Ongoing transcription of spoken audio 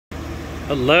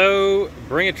Hello,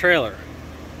 Bring a Trailer.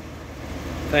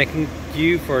 Thank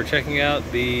you for checking out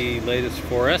the latest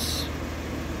 4S.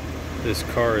 This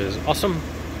car is awesome.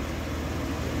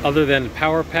 Other than the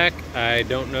power pack, I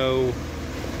don't know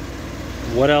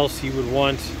what else you would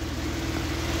want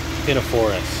in a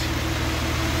 4S.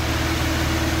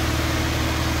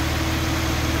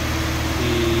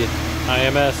 The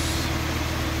IMS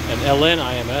and LN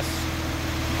IMS,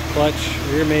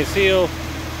 clutch, rear main seal,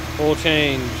 oil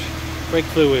change, brake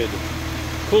fluid,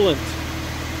 coolant,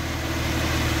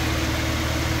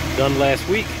 done last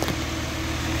week.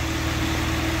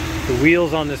 The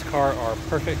wheels on this car are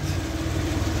perfect.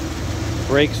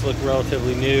 Brakes look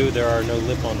relatively new. There are no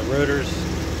lip on the rotors.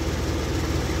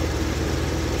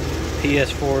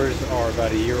 PS4s are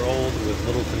about a year old with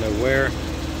little to no wear.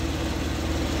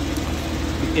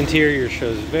 The interior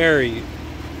shows very,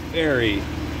 very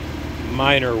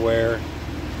minor wear.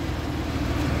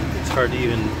 It's hard to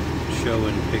even show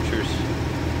in pictures.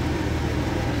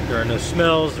 There are no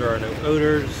smells, there are no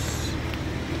odors.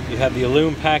 You have the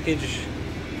Illume package,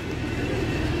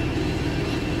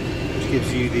 which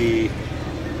gives you the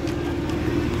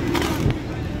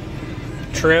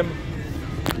trim.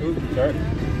 Ooh, sorry.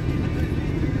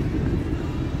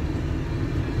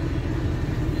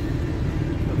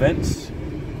 The vents.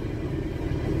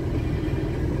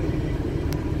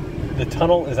 The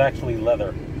tunnel is actually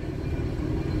leather,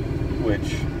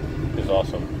 which is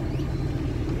awesome.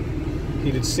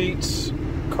 Heated seats,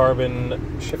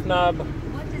 carbon shift knob,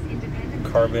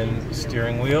 carbon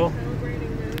steering wheel.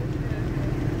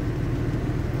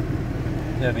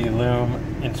 You have the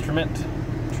Illume instrument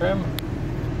trim.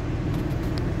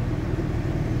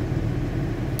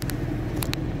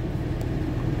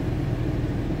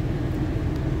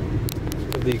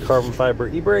 The carbon fiber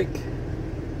e-brake.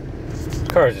 This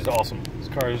car is just awesome. This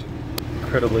car is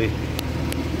incredibly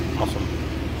awesome.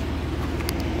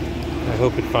 I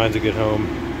hope it finds a good home.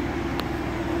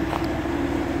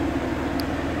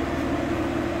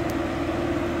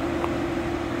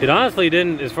 It honestly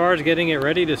didn't, as far as getting it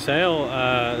ready to sell,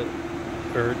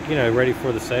 or ready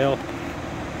for the sale.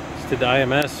 Just did the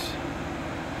IMS.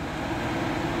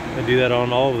 I do that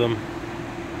on all of them.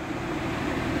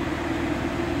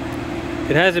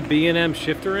 It has a B&M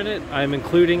shifter in it. I'm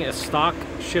including a stock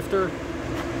shifter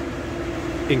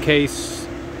in case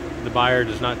the buyer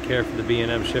does not care for the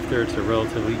B&M shifter. It's a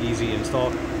relatively easy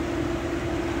install.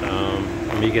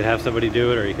 I mean, you could have somebody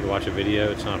do it, or you could watch a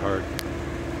video. It's not hard.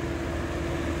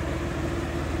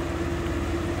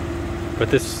 But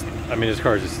this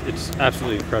car is it's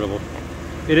absolutely incredible.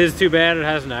 It is too bad it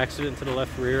has an accident to the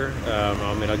left rear.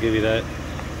 I mean, I'll give you that.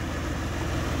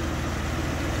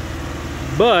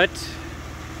 But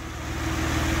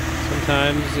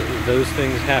sometimes those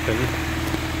things happen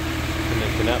and they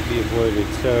cannot be avoided.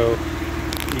 So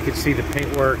you can see the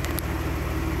paintwork.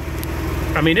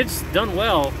 I mean, it's done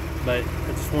well, but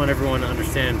I just want everyone to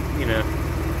understand,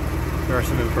 there are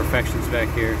some imperfections back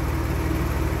here.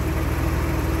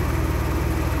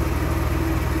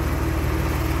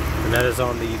 And that is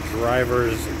on the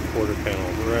driver's quarter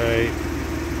panel, right?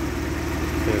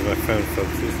 There's my phone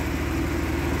focuses.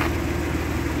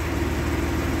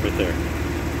 Right there.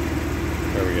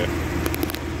 There we go.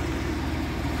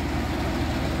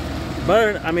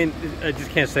 But, I mean, I just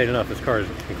can't say it enough. This car is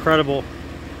incredible.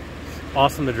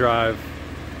 Awesome to drive.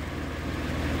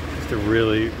 Just a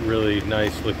really, really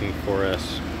nice looking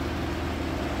 4S.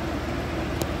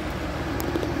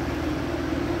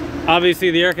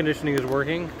 Obviously, the air conditioning is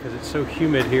working because it's so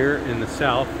humid here in the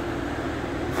south.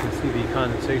 You can see the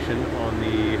condensation on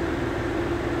the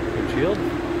windshield.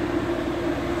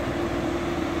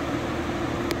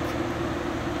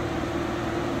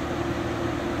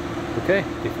 Okay,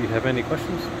 if you have any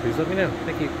questions, please let me know.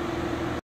 Thank you.